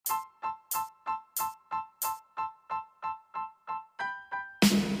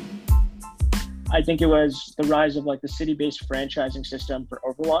I think it was the rise of like the city-based franchising system for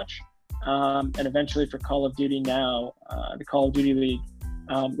Overwatch, and eventually for Call of Duty now, the Call of Duty League,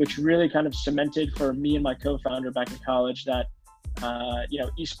 which really kind of cemented for me and my co-founder back in college that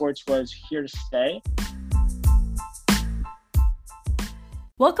esports was here to stay.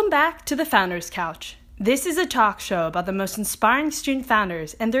 Welcome back to the Founders Couch. This is a talk show about the most inspiring student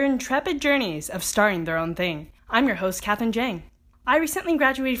founders and their intrepid journeys of starting their own thing. I'm your host, Katherine Jang. I recently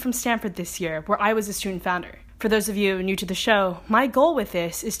graduated from Stanford this year, where I was a student founder. For those of you new to the show, my goal with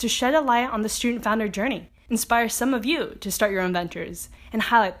this is to shed a light on the student founder journey, inspire some of you to start your own ventures, and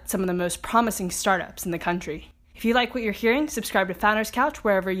highlight some of the most promising startups in the country. If you like what you're hearing, subscribe to Founders Couch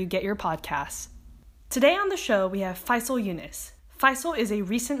wherever you get your podcasts. Today on the show, we have Faisal Younis. Faisal is a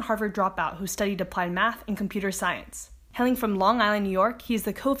recent Harvard dropout who studied applied math and computer science. Hailing from Long Island, New York, he is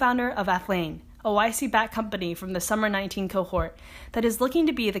the co-founder of Athlane, a YC-backed company from the Summer 19 cohort that is looking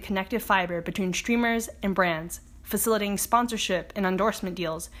to be the connective fiber between streamers and brands, facilitating sponsorship and endorsement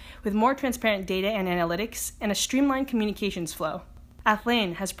deals with more transparent data and analytics and a streamlined communications flow.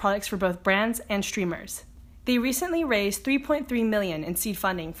 Athlane has products for both brands and streamers. They recently raised $3.3 million in seed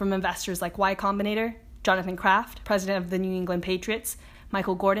funding from investors like Y Combinator, Jonathan Kraft, president of the New England Patriots,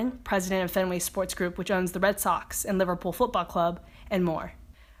 Michael Gordon, president of Fenway Sports Group, which owns the Red Sox and Liverpool Football Club, and more.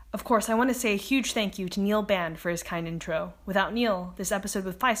 Of course, I want to say a huge thank you to Neil Band for his kind intro. Without Neil, this episode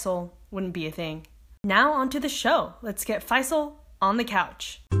with Faisal wouldn't be a thing. Now on to the show. Let's get Faisal on the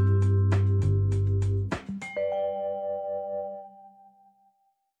couch.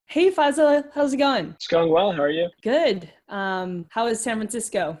 Hey Faisal, how's it going? It's going well. How are you? Good. How is San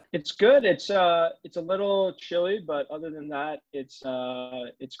Francisco? It's good. It's a little chilly, but other than that, it's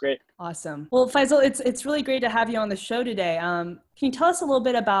great. Awesome. Well, Faisal, it's really great to have you on the show today. Can you tell us a little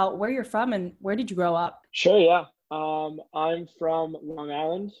bit about where you're from and where did you grow up? Sure. Yeah. I'm from Long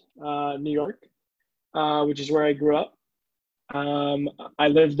Island, New York, which is where I grew up. I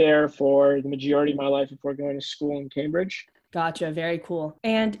lived there for the majority of my life before going to school in Cambridge. Gotcha. Very cool.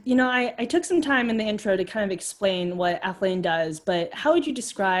 And, I took some time in the intro to kind of explain what Athlane does, but how would you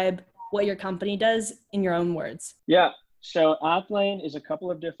describe what your company does in your own words? Yeah. So Athlane is a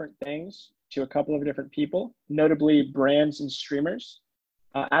couple of different things to a couple of different people, notably brands and streamers.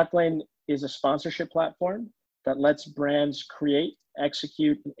 Athlane is a sponsorship platform that lets brands create,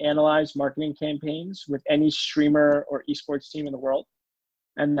 execute, and analyze marketing campaigns with any streamer or esports team in the world.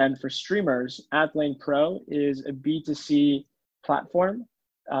 And then for streamers, Athlane Pro is a B2C platform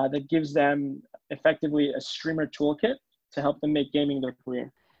that gives them effectively a streamer toolkit to help them make gaming their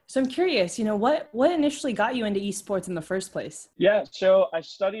career. So I'm curious, what initially got you into esports in the first place? Yeah, so I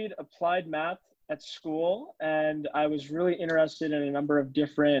studied applied math at school, and I was really interested in a number of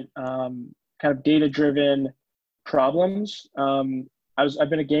different kind of data-driven problems. I've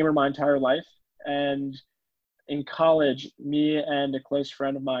been a gamer my entire life, and in college, me and a close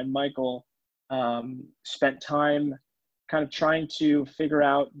friend of mine, Michael, spent time kind of trying to figure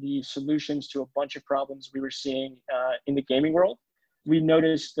out the solutions to a bunch of problems we were seeing in the gaming world. We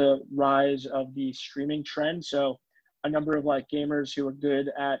noticed the rise of the streaming trend. So a number of like gamers who were good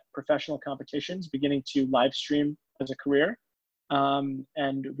at professional competitions beginning to live stream as a career.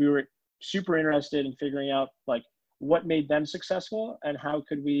 And we were super interested in figuring out like what made them successful and how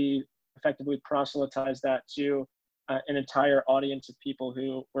could we effectively proselytize that to an entire audience of people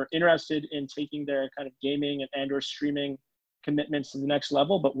who were interested in taking their kind of gaming and or streaming commitments to the next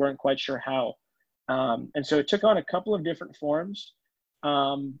level, but weren't quite sure how. And so it took on a couple of different forms,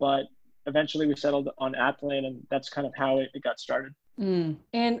 but eventually we settled on Athlane, and that's kind of how it got started.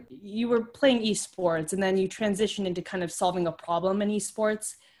 And you were playing esports, and then you transitioned into kind of solving a problem in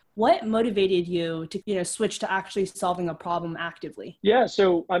esports. What motivated you to, switch to actually solving a problem actively? Yeah,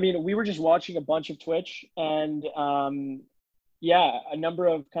 so we were just watching a bunch of Twitch, and a number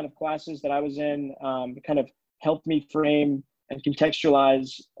of kind of classes that I was in kind of helped me frame and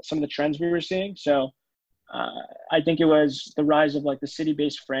contextualize some of the trends we were seeing. So I think it was the rise of like the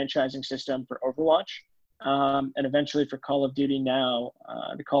city-based franchising system for Overwatch, and eventually for Call of Duty now,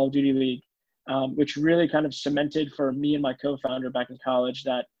 the Call of Duty League, which really kind of cemented for me and my co-founder back in college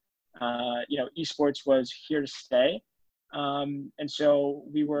that esports was here to stay. And so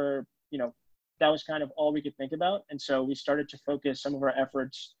we were, that was kind of all we could think about. And so we started to focus some of our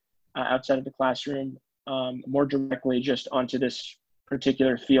efforts outside of the classroom more directly just onto this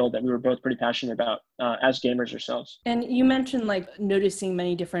particular field that we were both pretty passionate about as gamers ourselves. And you mentioned like noticing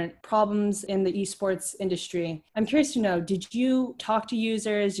many different problems in the esports industry. I'm curious to know, did you talk to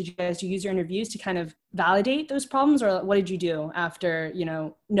users? Did you guys do user interviews to kind of validate those problems, or what did you do after,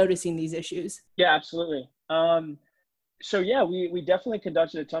 noticing these issues? Yeah, absolutely. So yeah, we definitely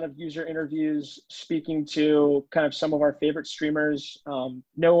conducted a ton of user interviews, speaking to kind of some of our favorite streamers.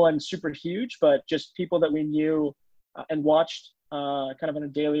 No one super huge, but just people that we knew and watched kind of on a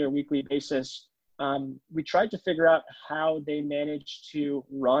daily or weekly basis. We tried to figure out how they managed to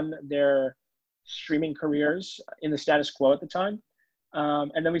run their streaming careers in the status quo at the time.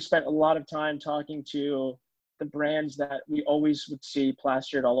 And then we spent a lot of time talking to the brands that we always would see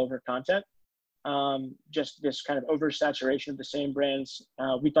plastered all over content. Just this kind of oversaturation of the same brands.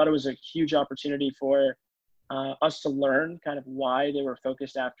 We thought it was a huge opportunity for us to learn kind of why they were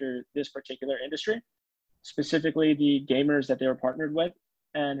focused after this particular industry, specifically the gamers that they were partnered with.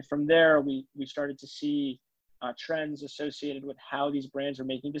 And from there, we started to see trends associated with how these brands are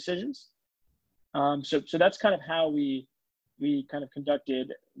making decisions. So that's kind of how we kind of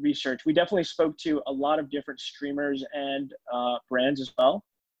conducted research. We definitely spoke to a lot of different streamers and brands as well.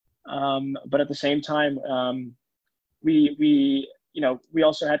 But at the same time, we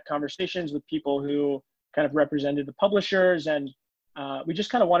also had conversations with people who kind of represented the publishers, and we just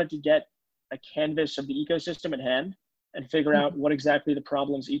kind of wanted to get a canvas of the ecosystem at hand and figure out what exactly the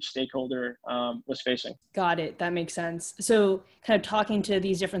problems each stakeholder was facing. Got it. That makes sense. So kind of talking to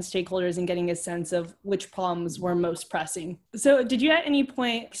these different stakeholders and getting a sense of which problems were most pressing. So did you at any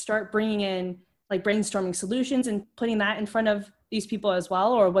point start bringing in like brainstorming solutions and putting that in front of these people as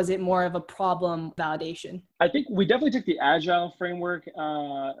well? Or was it more of a problem validation? I think we definitely took the agile framework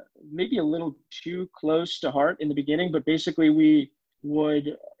maybe a little too close to heart in the beginning, but basically we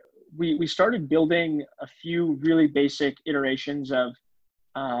started building a few really basic iterations of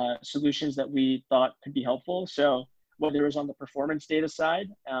solutions that we thought could be helpful. So whether it was on the performance data side,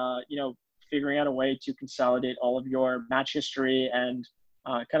 figuring out a way to consolidate all of your match history and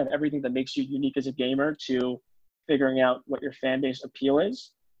kind of everything that makes you unique as a gamer, to figuring out what your fan base appeal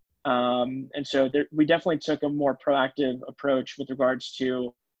is. And so we definitely took a more proactive approach with regards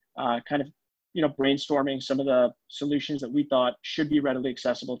to kind of brainstorming some of the solutions that we thought should be readily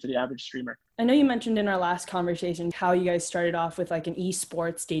accessible to the average streamer. I know you mentioned in our last conversation how you guys started off with like an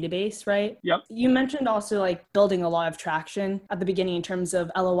esports database, right? Yep. You mentioned also like building a lot of traction at the beginning in terms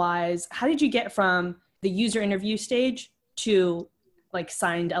of LOIs. How did you get from the user interview stage to like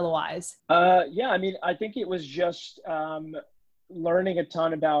signed LOIs? I think it was just learning a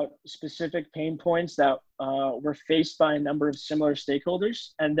ton about specific pain points that were faced by a number of similar stakeholders,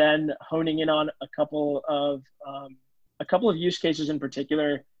 and then honing in on a couple of use cases in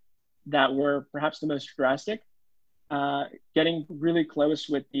particular that were perhaps the most drastic. Getting really close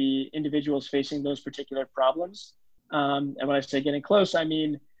with the individuals facing those particular problems, and when I say getting close, I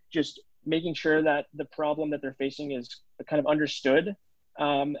mean just making sure that the problem that they're facing is kind of understood,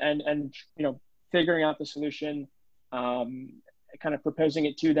 and figuring out the solution, kind of proposing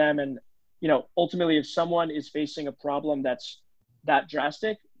it to them. And ultimately, if someone is facing a problem that's that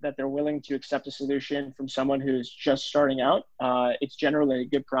drastic that they're willing to accept a solution from someone who's just starting out, it's generally a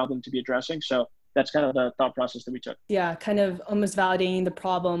good problem to be addressing. So that's kind of the thought process that we took. Yeah, kind of almost validating the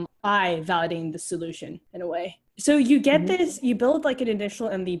problem by validating the solution in a way. So you get this, you build like an initial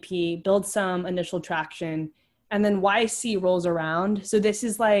MVP, build some initial traction, and then YC rolls around. So this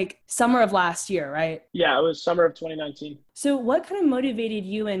is like summer of last year, right? Yeah, it was summer of 2019. So what kind of motivated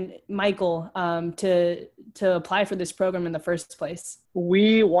you and Michael to apply for this program in the first place?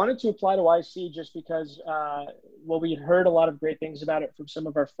 We wanted to apply to YC just because, we'd heard a lot of great things about it from some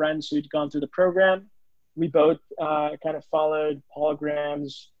of our friends who'd gone through the program. We both kind of followed Paul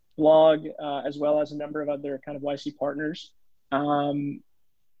Graham's blog, as well as a number of other kind of YC partners.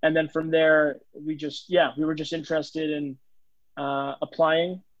 And then from there, we were just interested in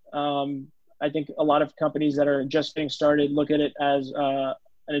applying. I think a lot of companies that are just getting started look at it as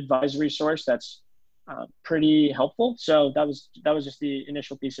an advisory source that's pretty helpful. So that was just the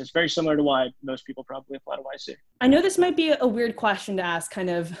initial thesis. Very similar to why most people probably apply to YC. I know this might be a weird question to ask, kind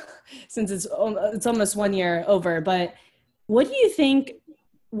of, since it's almost 1 year over. But what do you think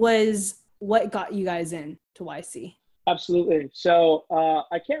was what got you guys in to YC? Absolutely. So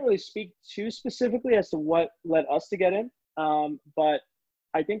I can't really speak too specifically as to what led us to get in, but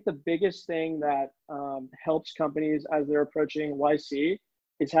I think the biggest thing that helps companies as they're approaching YC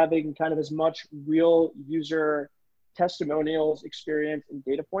is having kind of as much real user testimonials, experience, and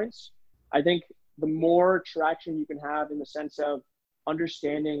data points. I think the more traction you can have in the sense of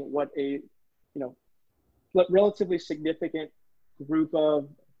understanding what relatively significant group of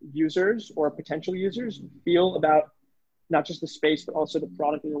users or potential users feel about not just the space, but also the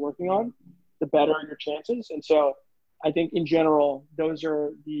product that you're working on, the better your chances. And so I think in general, that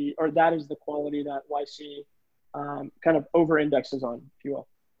is the quality that YC kind of over indexes on, if you will.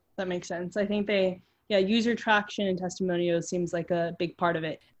 That makes sense. I think they Yeah, user traction and testimonials seems like a big part of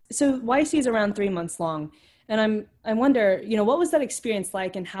it. So YC is around 3 months long. And I wonder, what was that experience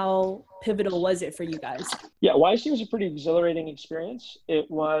like and how pivotal was it for you guys? Yeah, YC was a pretty exhilarating experience. It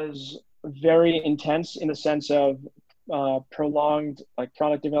was very intense in the sense of prolonged like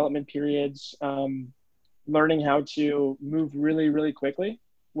product development periods, learning how to move really, really quickly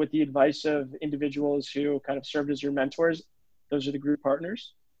with the advice of individuals who kind of served as your mentors. Those are the group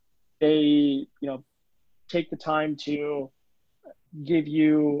partners. They, take the time to give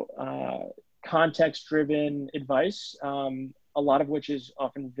you context-driven advice, a lot of which is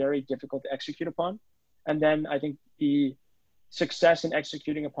often very difficult to execute upon. And then I think the success in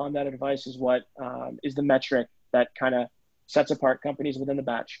executing upon that advice is what is the metric that kind of sets apart companies within the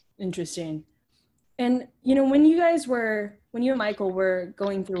batch. Interesting. And, when you and Michael were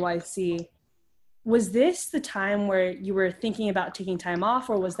going through YC, was this the time where you were thinking about taking time off,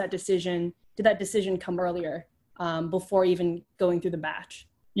 or did that decision come earlier before even going through the batch?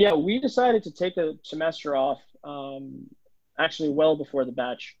 Yeah, we decided to take a semester off actually well before the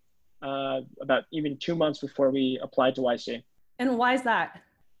batch, about even 2 months before we applied to YC. And why is that?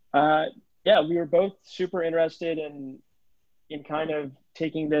 Yeah, we were both super interested in kind of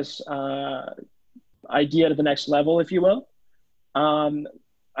taking this idea to the next level, if you will.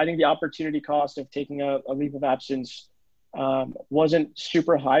 I think the opportunity cost of taking a leave of absence wasn't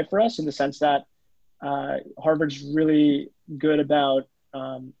super high for us, in the sense that Harvard's really good about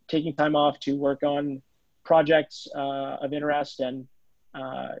taking time off to work on projects of interest. And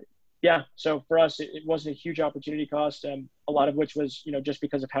so for us, it wasn't a huge opportunity cost, a lot of which was, just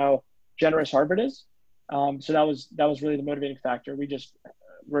because of how generous Harvard is. So that was really the motivating factor. We just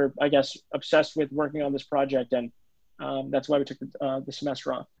were, I guess, obsessed with working on this project, and that's why we took the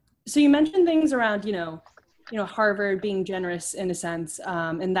semester off. So you mentioned things around, Harvard being generous in a sense,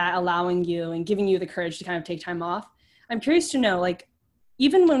 and that allowing you and giving you the courage to kind of take time off. I'm curious to know, like,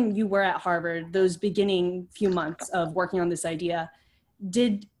 even when you were at Harvard, those beginning few months of working on this idea,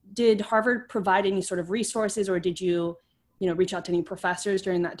 did Harvard provide any sort of resources, or did you, reach out to any professors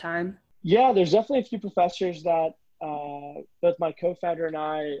during that time? Yeah, there's definitely a few professors that both my co-founder and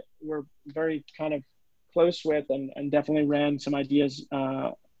I were very kind of close with, and definitely ran some ideas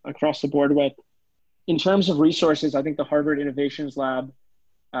across the board with. In terms of resources, I think the Harvard Innovations Lab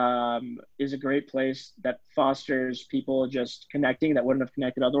is a great place that fosters people just connecting that wouldn't have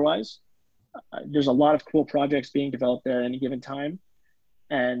connected otherwise. There's a lot of cool projects being developed there at any given time.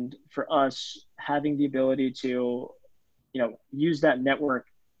 And for us, having the ability to, use that network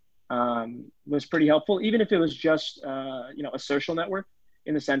was pretty helpful, even if it was just, a social network,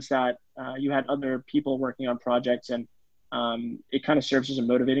 in the sense that you had other people working on projects, and it kind of serves as a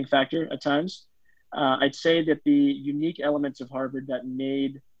motivating factor at times. I'd say that the unique elements of Harvard that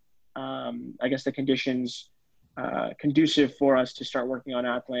made, I guess, the conditions conducive for us to start working on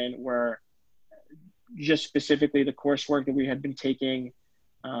Athlane were just specifically the coursework that we had been taking.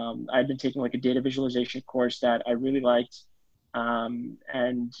 I'd been taking like a data visualization course that I really liked,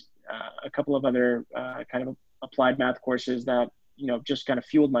 and a couple of other kind of applied math courses that, just kind of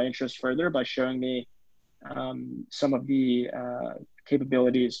fueled my interest further by showing me some of the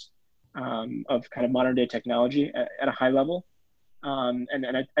capabilities of kind of modern day technology at a high level. And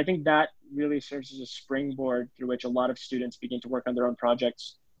I think that really serves as a springboard through which a lot of students begin to work on their own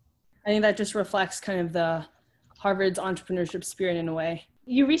projects. I think that just reflects kind of the Harvard's entrepreneurship spirit in a way.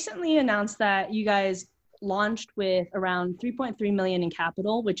 You recently announced that you guys launched with around 3.3 million in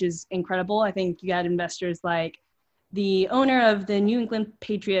capital, which is incredible. I think you had investors like the owner of the New England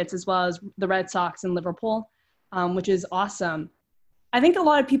Patriots, as well as the Red Sox and Liverpool, which is awesome. I think a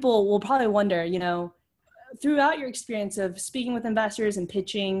lot of people will probably wonder, throughout your experience of speaking with investors and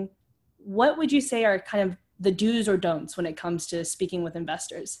pitching, what would you say are kind of the do's or don'ts when it comes to speaking with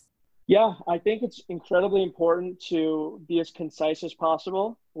investors? Yeah, I think it's incredibly important to be as concise as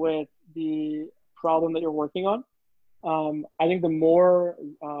possible with the problem that you're working on. I think the more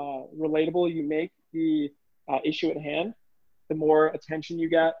relatable you make the issue at hand, the more attention you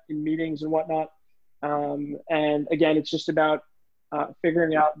get in meetings and whatnot. And again, it's just about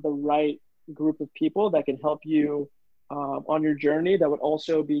figuring out the right group of people that can help you on your journey, that would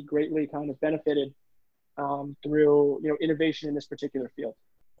also be greatly kind of benefited through innovation in this particular field.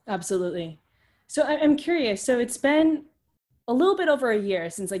 Absolutely. So I'm curious. So it's been a little bit over a year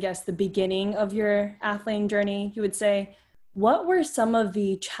since, I guess, the beginning of your Athlane journey, you would say. What were some of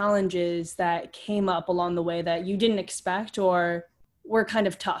the challenges that came up along the way that you didn't expect or were kind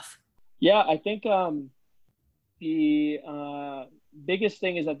of tough? Yeah, I think the biggest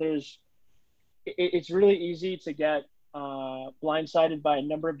thing is that it's really easy to get blindsided by a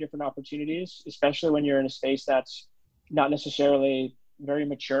number of different opportunities, especially when you're in a space that's not necessarily very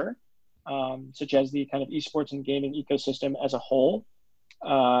mature, such as the kind of esports and gaming ecosystem as a whole.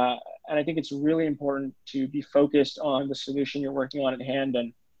 And I think it's really important to be focused on the solution you're working on at hand,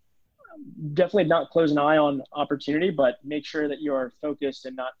 and definitely not close an eye on opportunity, but make sure that you're focused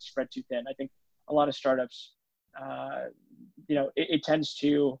and not spread too thin. I think a lot of startups, it tends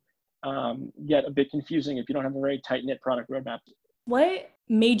to get a bit confusing if you don't have a very tight-knit product roadmap. What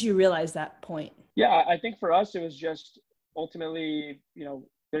made you realize that point? Yeah, I think for us, it was just ultimately,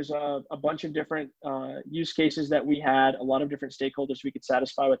 there's a bunch of different use cases that we had, a lot of different stakeholders we could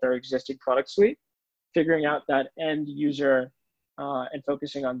satisfy with our existing product suite. Figuring out that end user and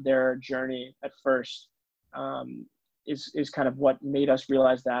focusing on their journey at first is kind of what made us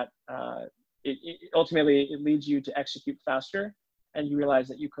realize that ultimately it leads you to execute faster, and you realize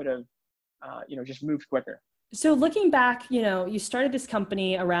that you could have just moved quicker. So looking back, you started this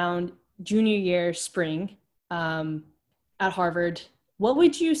company around junior year spring at Harvard. What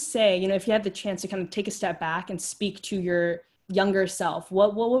would you say, if you had the chance to kind of take a step back and speak to your younger self,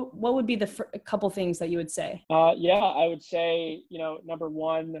 what would be a couple things that you would say? I would say, number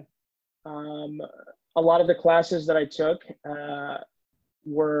one, a lot of the classes that I took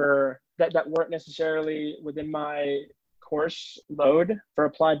were that weren't necessarily within my course load for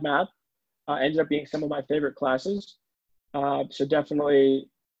applied math, ended up being some of my favorite classes. So definitely,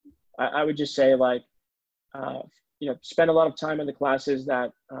 I would just say spend a lot of time in the classes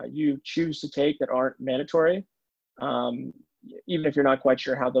that you choose to take that aren't mandatory, even if you're not quite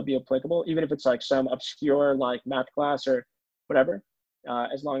sure how they'll be applicable, even if it's like some obscure math class or whatever,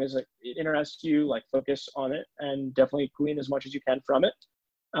 as long as it interests you, focus on it and definitely glean as much as you can from it.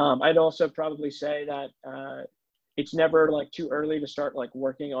 I'd also probably say that it's never too early to start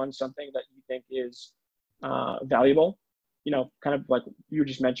working on something that you think is valuable, kind of like you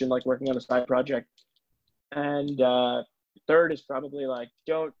just mentioned, working on a side project. And third is probably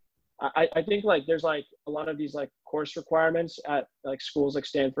I think there's a lot of these course requirements at schools like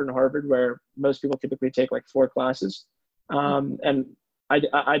Stanford and Harvard where most people typically take 4 classes. And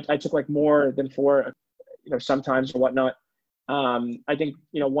I took more than 4, sometimes or whatnot. I think,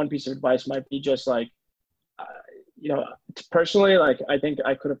 one piece of advice might be just personally, I think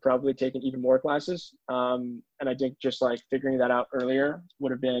I could have probably taken even more classes. And I think just figuring that out earlier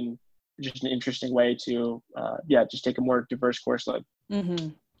would have been just an interesting way to, just take a more diverse course load. Mm-hmm.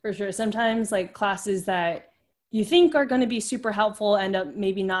 For sure. Sometimes classes that you think are going to be super helpful end up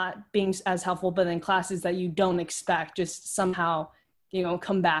maybe not being as helpful, but then classes that you don't expect just somehow,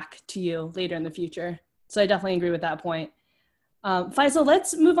 come back to you later in the future. So I definitely agree with that point. Faisal,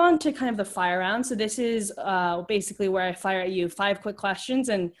 let's move on to kind of the fire round. So this is basically where I fire at you 5 quick questions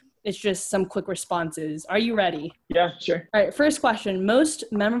and it's just some quick responses. Are you ready? Yeah, sure. All right. First question, most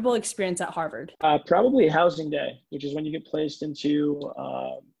memorable experience at Harvard? Probably housing day, which is when you get placed into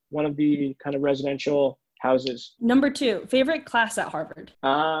one of the kind of residential houses. Number 2, favorite class at Harvard?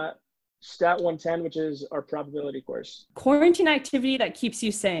 Stat 110, which is our probability course. Quarantine activity that keeps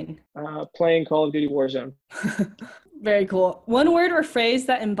you sane? Playing Call of Duty Warzone. Very cool. One word or phrase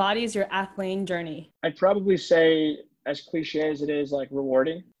that embodies your Athlean journey? I'd probably say, as cliche as it is,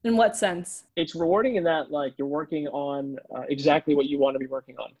 rewarding. In what sense? It's rewarding in that you're working on exactly what you want to be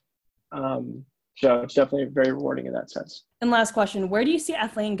working on. So it's definitely very rewarding in that sense. And last question, where do you see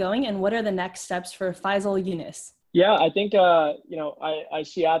Athlean going and what are the next steps for Faisal Younis? Yeah, I think, I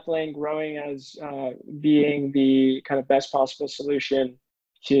see Athlean growing as being the kind of best possible solution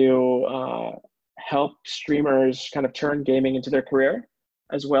to help streamers kind of turn gaming into their career,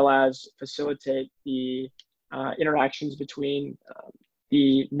 as well as facilitate the interactions between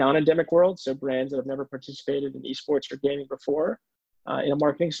the non-endemic world, so brands that have never participated in esports or gaming before in a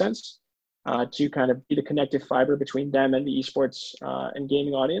marketing sense, to kind of be the connective fiber between them and the esports and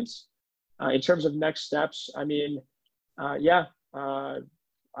gaming audience. In terms of next steps, I mean, I'm going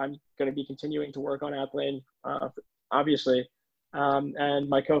to be continuing to work on Athlean, obviously. And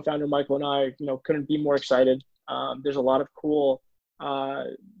my co-founder, Michael, and I, couldn't be more excited. There's a lot of cool,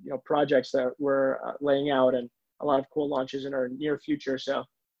 projects that we're laying out and a lot of cool launches in our near future. So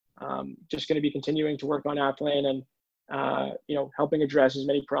just going to be continuing to work on Athlean and, helping address as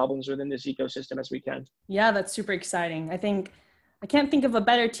many problems within this ecosystem as we can. Yeah, that's super exciting. I can't think of a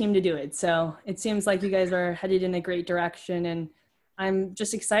better team to do it. So it seems like you guys are headed in a great direction and I'm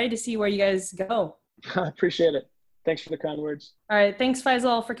just excited to see where you guys go. I appreciate it. Thanks for the kind words. All right. Thanks,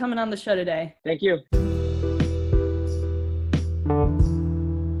 Faisal, for coming on the show today. Thank you.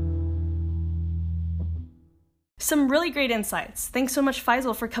 Some really great insights. Thanks so much,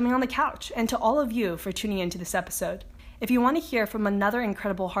 Faisal, for coming on the couch, and to all of you for tuning into this episode. If you want to hear from another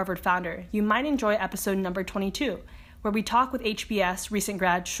incredible Harvard founder, you might enjoy episode number 22, where we talk with HBS recent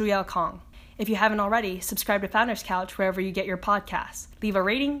grad Shuyao Kong. If you haven't already, subscribe to Founders Couch wherever you get your podcasts. Leave a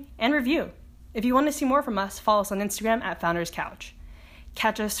rating and review. If you want to see more from us, follow us on Instagram at Founders Couch.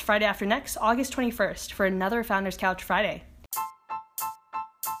 Catch us Friday after next, August 21st, for another Founders Couch Friday.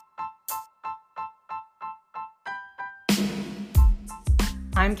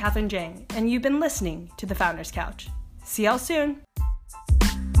 I'm Katherine Jang, and you've been listening to The Founders Couch. See y'all soon!